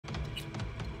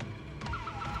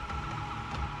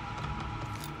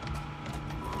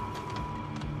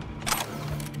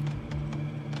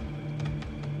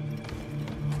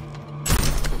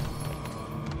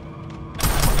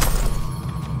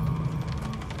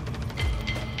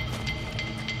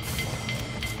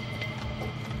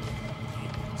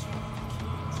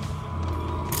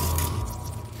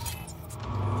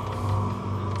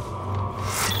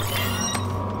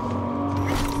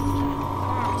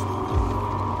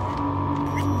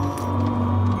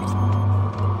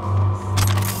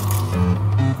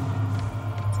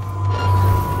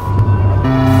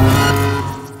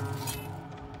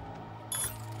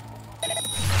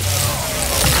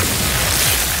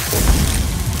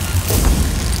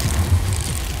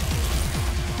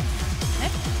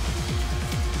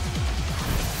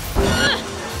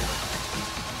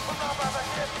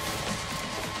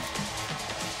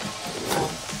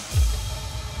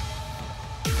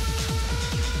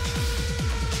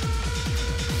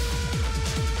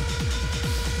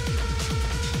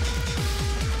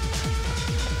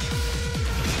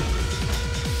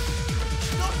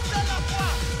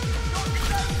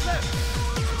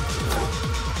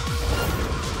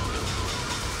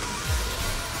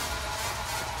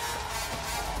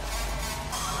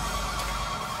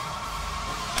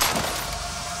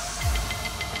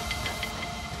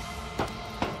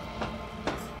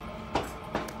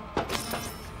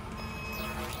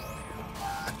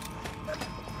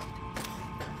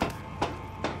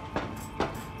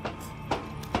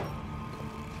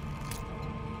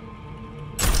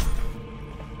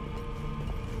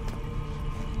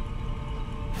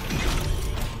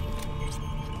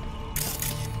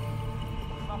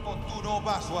second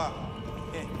pas, soir.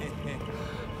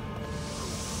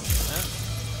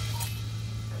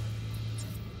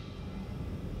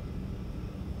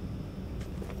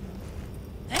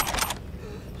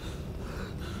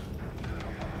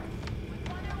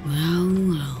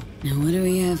 Well. Now what do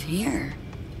we have here?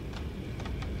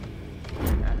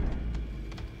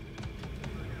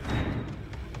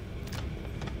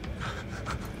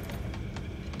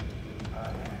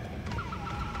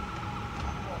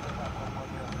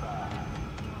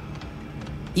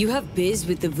 You have biz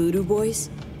with the Voodoo Boys?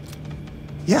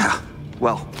 Yeah,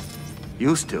 well,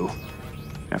 used to.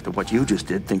 After what you just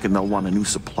did, thinking they'll want a new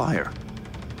supplier.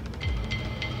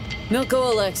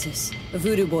 Milko Alexis, a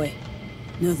Voodoo Boy.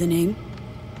 Know the name?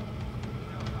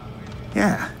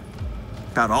 Yeah.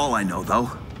 About all I know, though.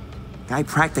 Guy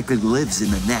practically lives in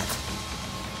the net.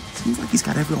 Seems like he's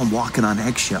got everyone walking on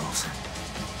eggshells.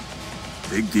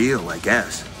 Big deal, I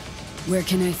guess. Where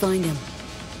can I find him?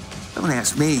 Don't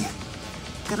ask me.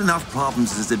 Got enough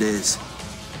problems as it is.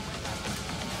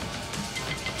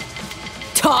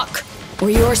 Talk, or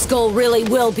your skull really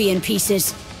will be in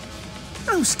pieces.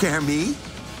 Don't scare me.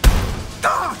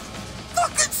 Ah!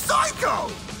 Fucking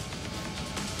psycho!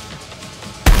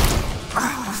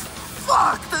 Oh,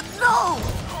 fuck, the nose!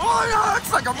 Oh, it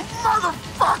hurts like a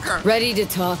motherfucker! Ready to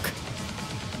talk?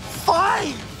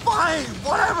 Fine,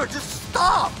 whatever, just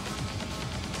stop!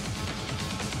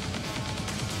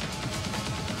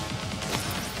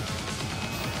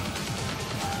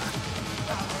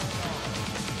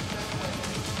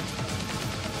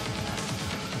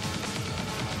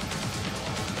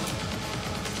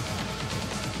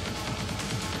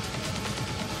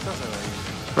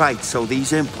 Right, so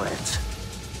these implants.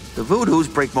 The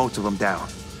Voodoos break most of them down.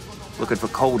 Looking for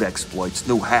code exploits,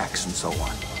 new hacks, and so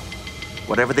on.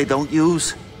 Whatever they don't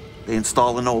use, they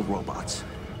install in old robots.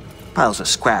 Piles of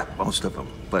scrap, most of them,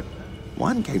 but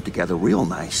one came together real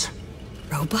nice.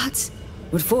 Robots?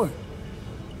 What for?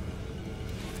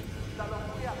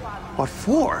 What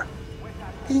for?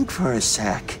 Think for a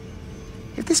sec.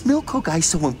 If this Milko guy's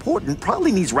so important,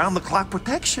 probably needs round-the-clock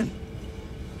protection.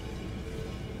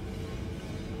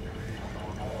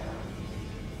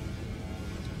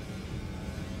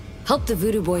 Help the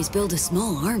Voodoo Boys build a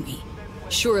small army.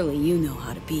 Surely you know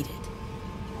how to beat it.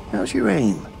 How's your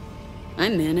aim? I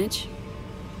manage.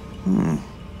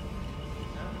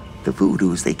 The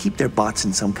Voodoos, they keep their bots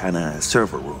in some kind of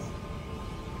server room.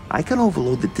 I can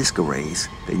overload the disk arrays,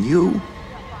 then you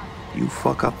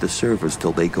fuck up the servers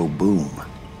till they go boom.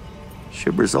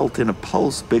 Should result in a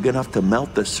pulse big enough to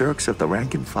melt the circs of the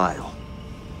rank and file.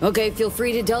 Okay, feel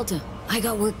free to Delta. I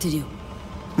got work to do.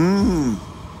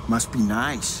 Must be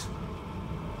nice.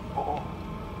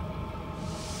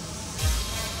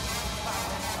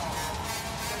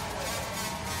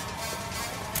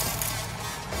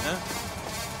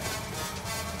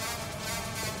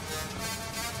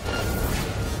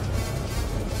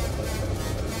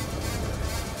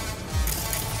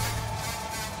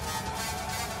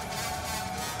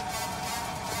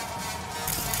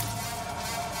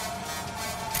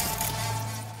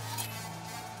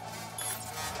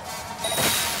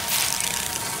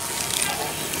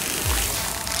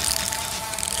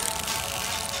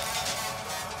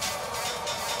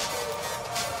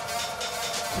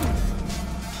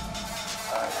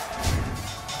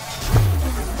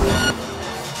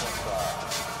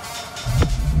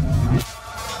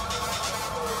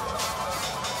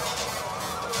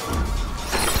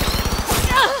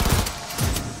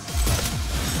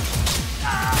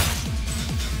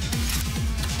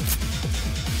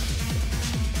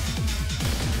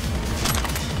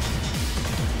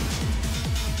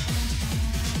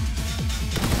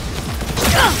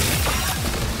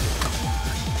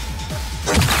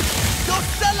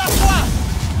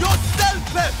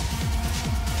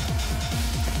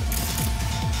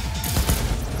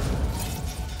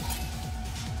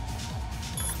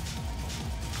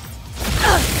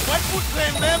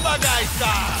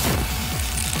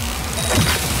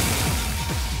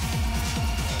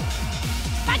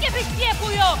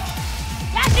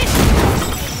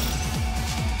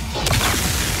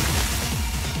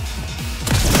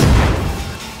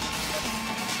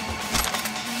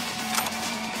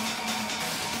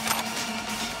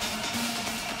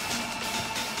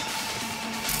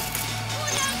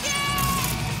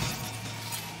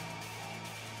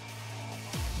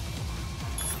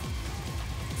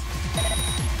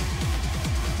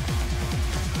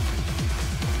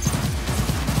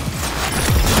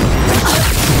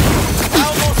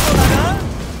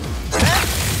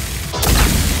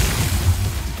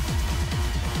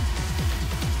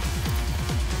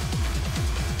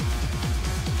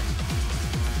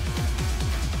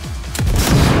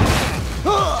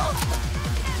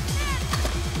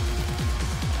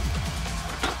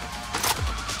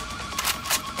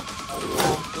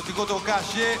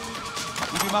 cachê,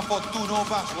 e uma fortuna au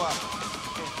parchoir.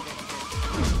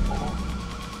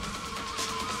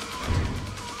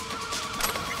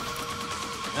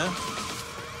 Hein?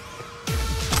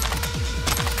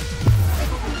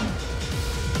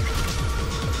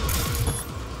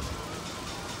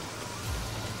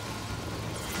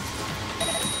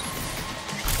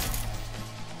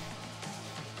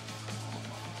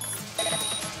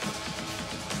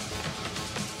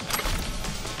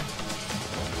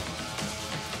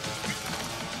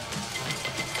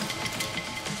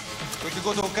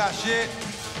 Au cachet,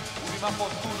 ou ma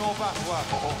fortuna au parchoir.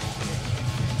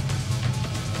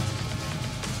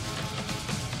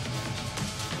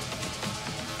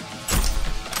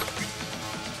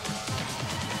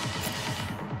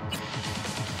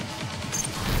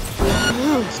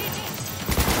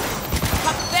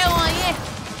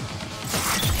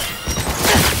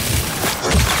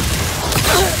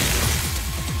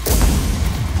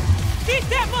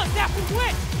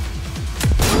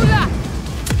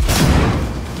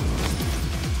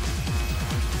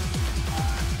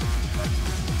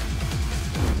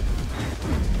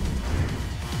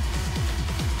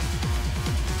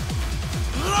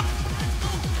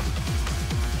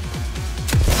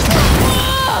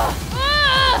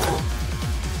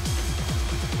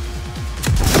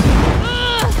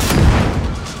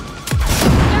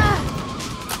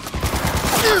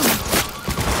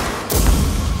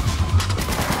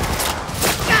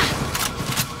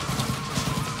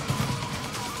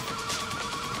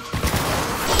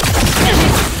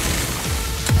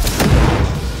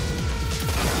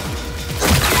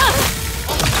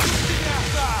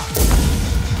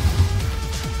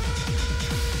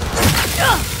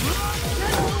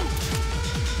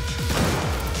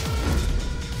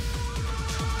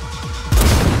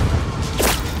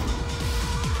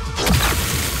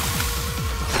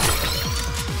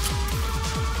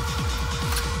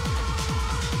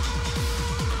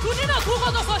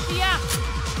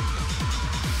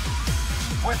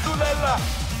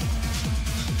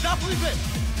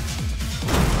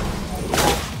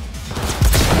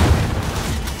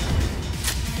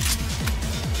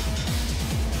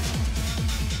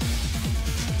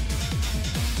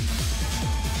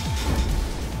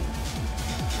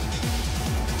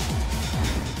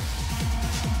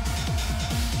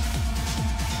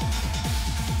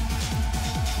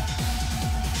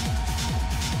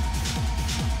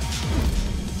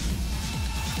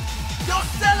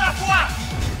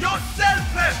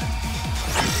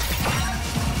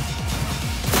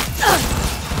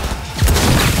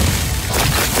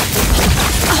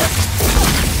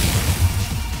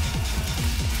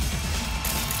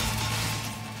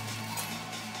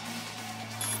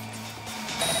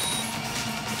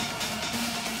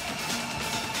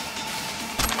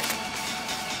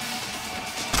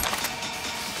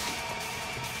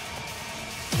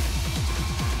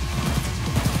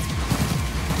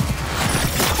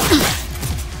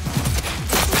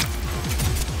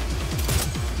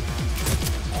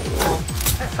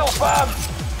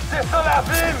 C'est ça la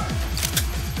ville!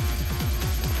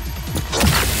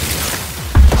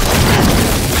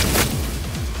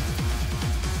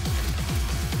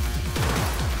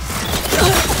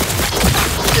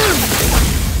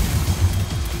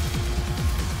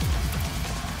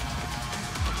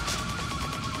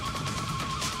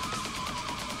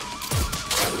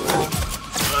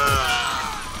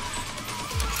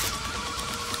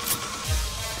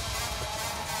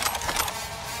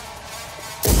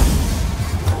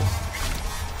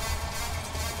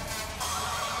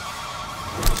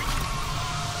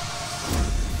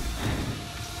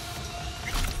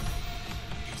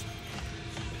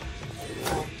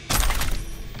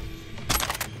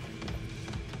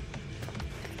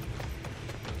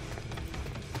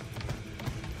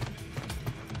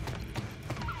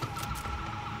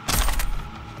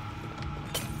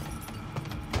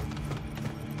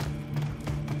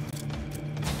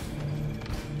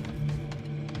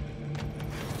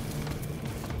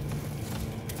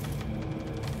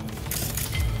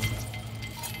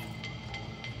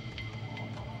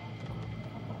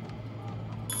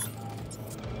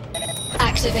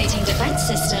 Activating defense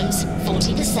systems,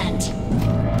 40%.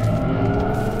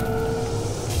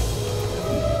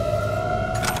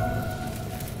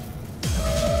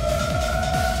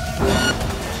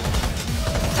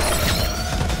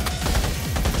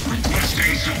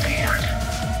 Requesting support.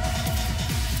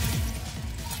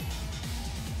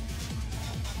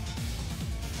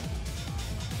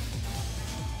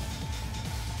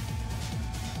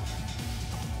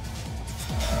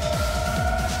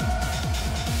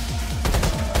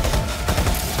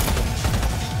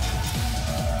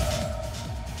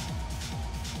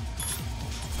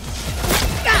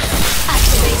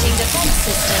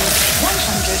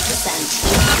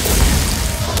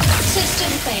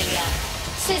 System failure.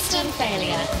 System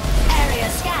failure. Area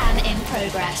scan in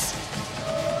progress.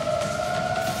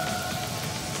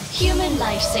 Human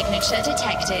life signature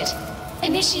detected.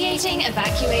 Initiating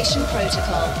evacuation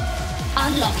protocol.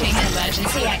 Unlocking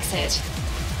emergency exit.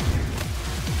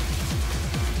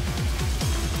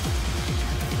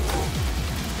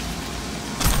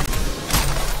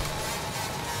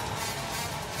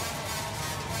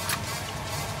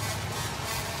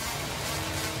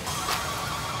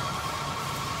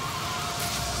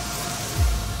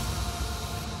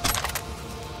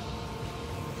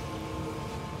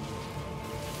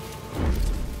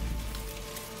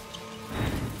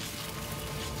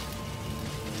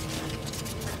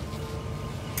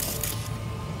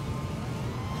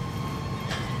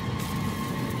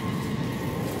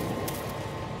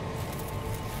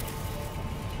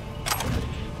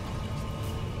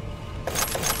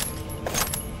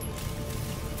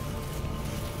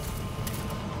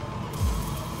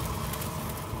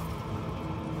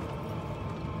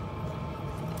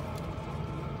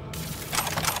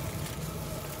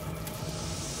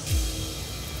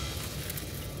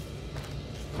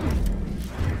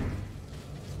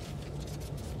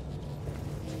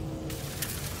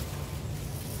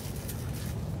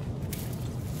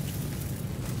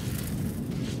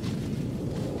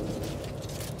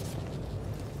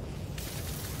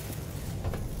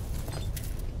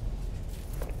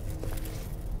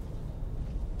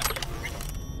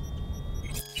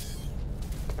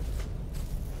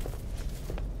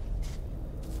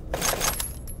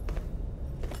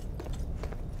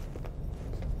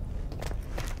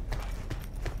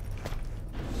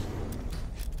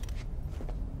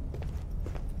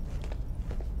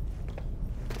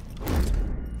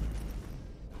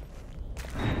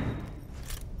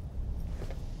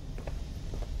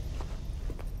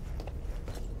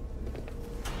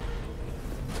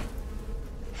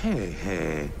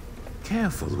 Hey,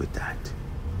 careful with that.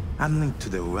 I'm linked to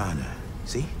the runner,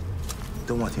 see?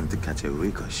 Don't want him to catch a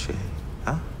ricochet,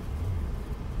 huh?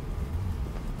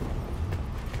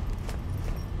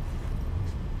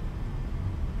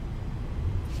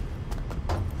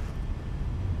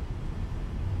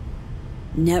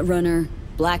 Netrunner,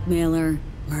 blackmailer,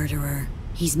 murderer.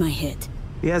 He's my hit.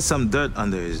 He has some dirt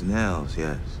under his nails,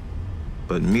 yes.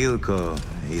 But Milko,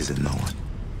 he's a no one.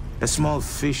 A small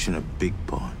fish in a big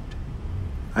pond.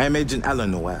 I am Agent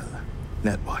Alan Noel,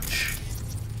 Netwatch.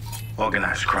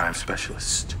 Organized crime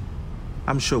specialist.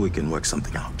 I'm sure we can work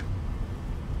something out.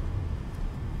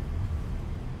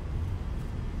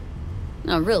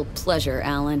 A real pleasure,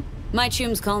 Alan. My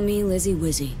chums call me Lizzie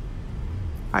Wizzy.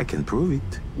 I can prove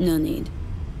it. No need.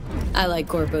 I like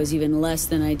corpos even less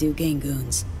than I do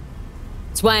gangoons.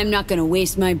 That's why I'm not gonna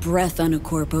waste my breath on a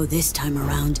corpo this time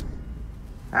around.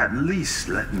 At least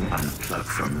let me unplug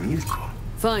from Milko.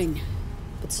 Fine.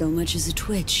 But so much as a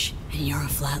twitch, and you're a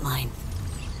flatline.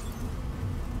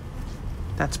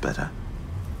 That's better.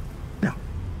 Now,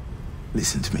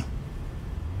 listen to me.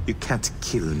 You can't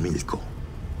kill Milko.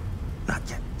 Not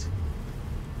yet.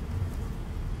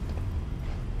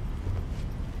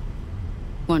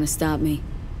 Wanna stop me?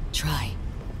 Try.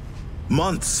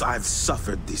 Months I've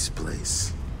suffered this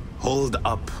place. Holed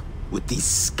up with these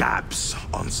scabs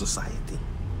on society.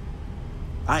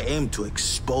 I aim to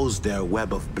expose their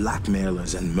web of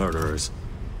blackmailers and murderers,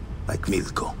 like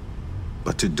Milko.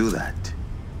 But to do that,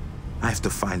 I have to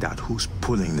find out who's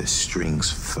pulling the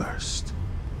strings first.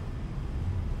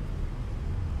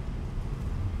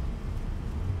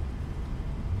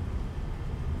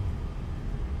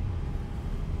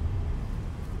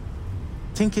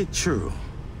 Think it through.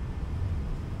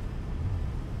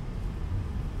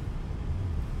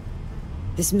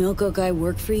 This Milko guy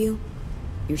work for you?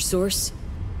 Your source?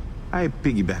 I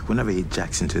piggyback whenever he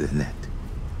jacks into the net.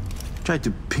 Try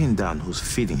to pin down who's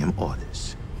feeding him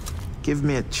orders. Give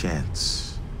me a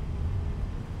chance.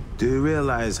 Do you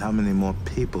realize how many more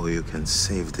people you can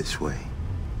save this way?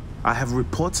 I have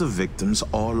reports of victims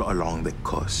all along the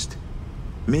coast.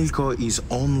 Milko is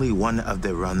only one of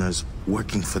the runners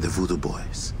working for the Voodoo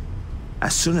Boys.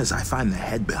 As soon as I find the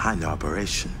head behind the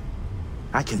operation,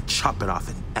 I can chop it off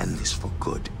and end this for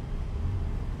good.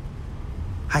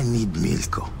 I need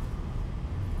Milko.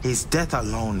 His death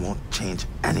alone won't change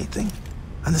anything.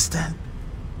 Understand?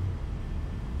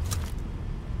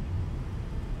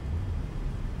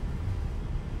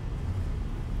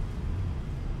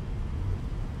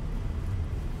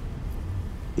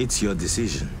 It's your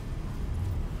decision.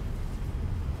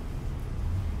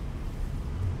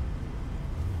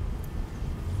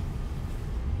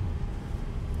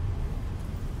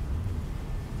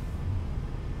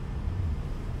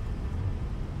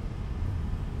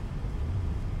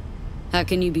 How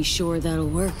can you be sure that'll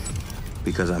work?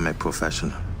 Because I'm a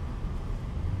professional.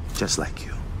 Just like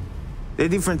you. The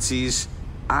difference is,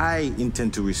 I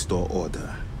intend to restore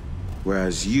order,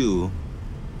 whereas you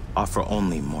offer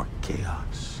only more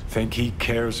chaos. Think he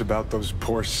cares about those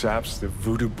poor saps the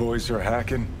voodoo boys are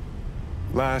hacking?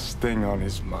 Last thing on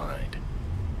his mind.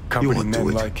 Company won't do men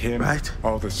it, like him, right?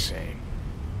 all the same.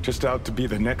 Just out to be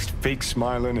the next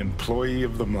fake-smiling employee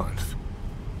of the month.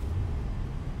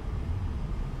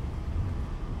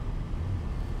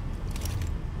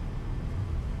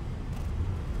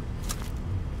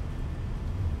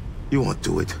 You won't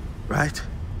do it, right?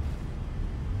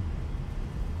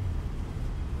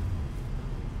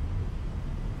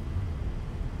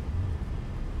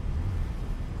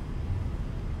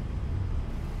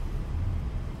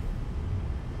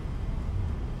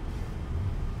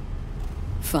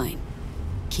 Fine.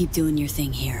 Keep doing your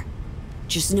thing here.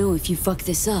 Just know if you fuck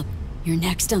this up, you're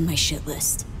next on my shit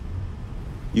list.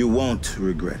 You won't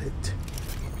regret it.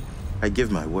 I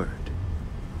give my word.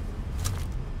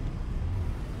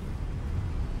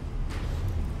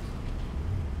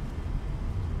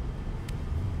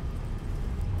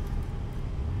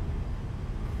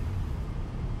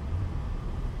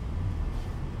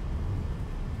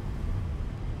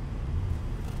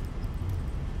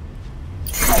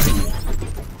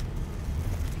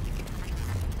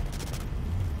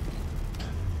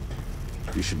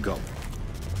 You should go.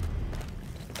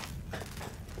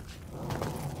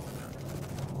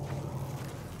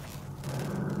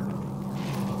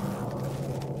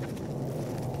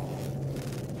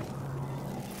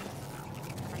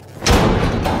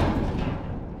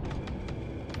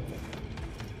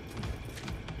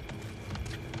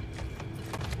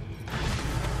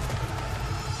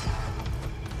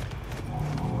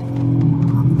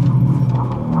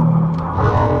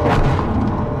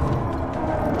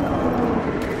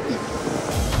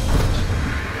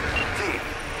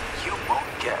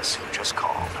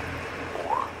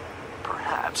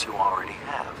 You already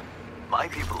have. My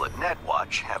people at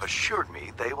Netwatch have assured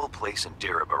me they will place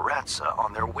Indira Baratza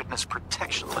on their witness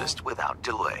protection list without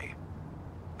delay.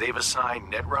 They've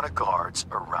assigned Netrunner guards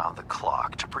around the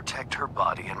clock to protect her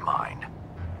body and mind.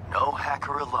 No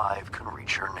hacker alive can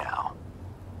reach her now.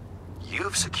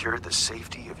 You've secured the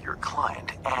safety of your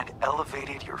client and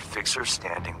elevated your fixer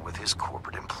standing with his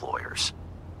corporate employers.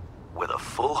 With a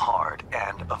full hard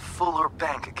and a fuller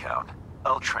bank account,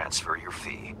 I'll transfer your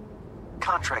fee.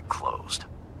 Contract closed.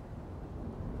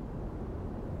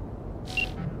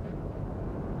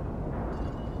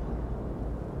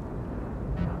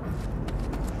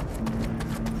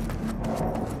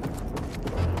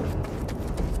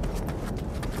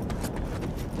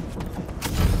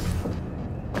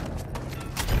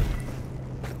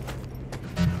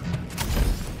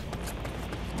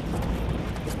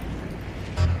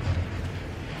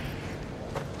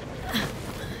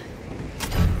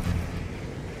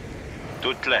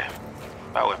 Tout clair.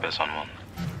 Pas ouais, personne monde.